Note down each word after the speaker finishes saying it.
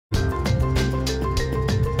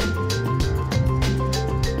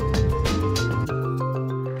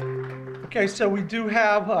Okay, so we do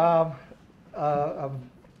have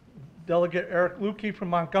Delegate Eric Luedtke from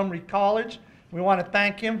Montgomery College. We want to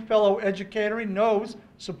thank him, fellow educator. He knows,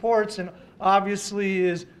 supports, and obviously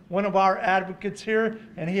is one of our advocates here,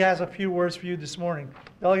 and he has a few words for you this morning.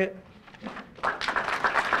 Delegate.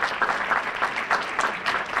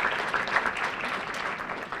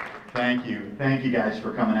 Thank you. Thank you guys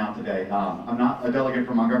for coming out today. I'm not a delegate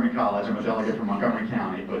from Montgomery College. I'm a delegate from Montgomery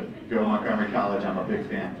County, but go Montgomery College. I'm a big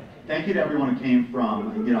fan. Thank you to everyone who came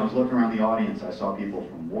from, I was looking around the audience. I saw people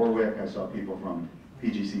from Warwick. I saw people from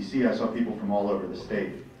PGCC. I saw people from all over the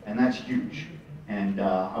state, and that's huge. And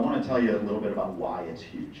I want to tell you a little bit about why it's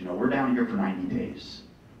huge. We're down here for 90 days,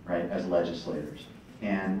 right, as legislators.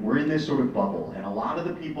 And we're in this sort of bubble, and a lot of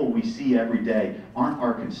the people we see every day aren't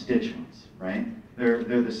our constituents, right? They're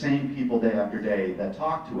the same people day after day that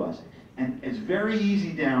talk to us. And it's very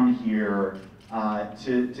easy down here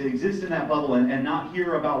to exist in that bubble and not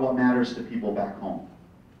hear about what matters to people back home,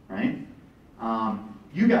 right?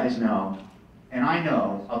 You guys know, and I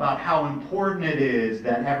know, about how important it is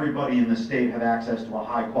that everybody in the state have access to a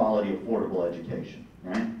high quality, affordable education,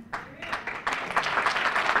 right?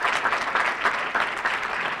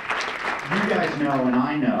 You guys know, and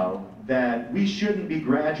I know, that we shouldn't be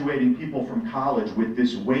graduating people from college with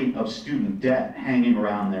this weight of student debt hanging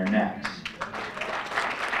around their necks.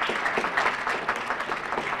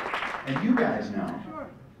 And you guys know,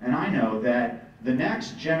 and I know, that the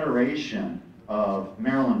next generation of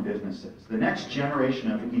Maryland businesses, the next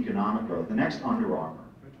generation of economic growth, the next Under Armour,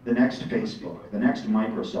 the next Facebook, the next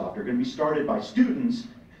Microsoft are going to be started by students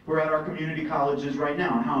who are at our community colleges right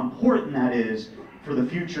now, and how important that is for the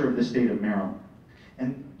future of the state of Maryland.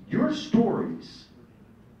 And your stories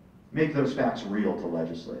make those facts real to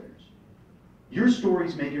legislators. Your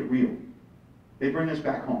stories make it real. They bring us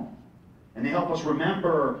back home. And they help us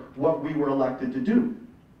remember what we were elected to do,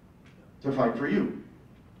 to fight for you.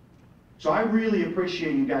 So I really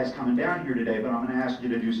appreciate you guys coming down here today, but I'm going to ask you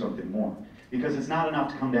to do something more. Because it's not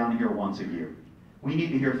enough to come down here once a year. We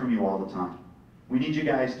need to hear from you all the time. We need you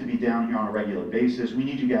guys to be down here on a regular basis. We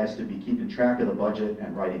need you guys to be keeping track of the budget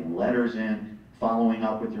and writing letters in, following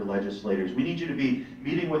up with your legislators. We need you to be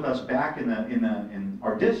meeting with us back in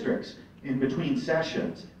our districts in between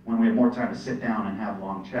sessions when we have more time to sit down and have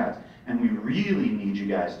long chats. And we really need you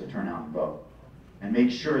guys to turn out and vote and make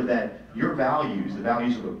sure that your values, the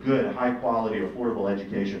values of a good, high quality, affordable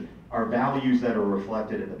education, are values that are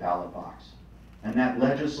reflected in the ballot box. And that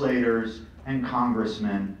legislators and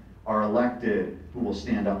congressmen are elected who will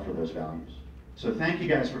stand up for those values. So thank you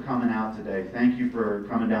guys for coming out today. Thank you for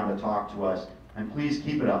coming down to talk to us. And please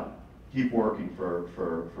keep it up. Keep working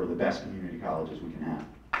for the best community colleges we can have.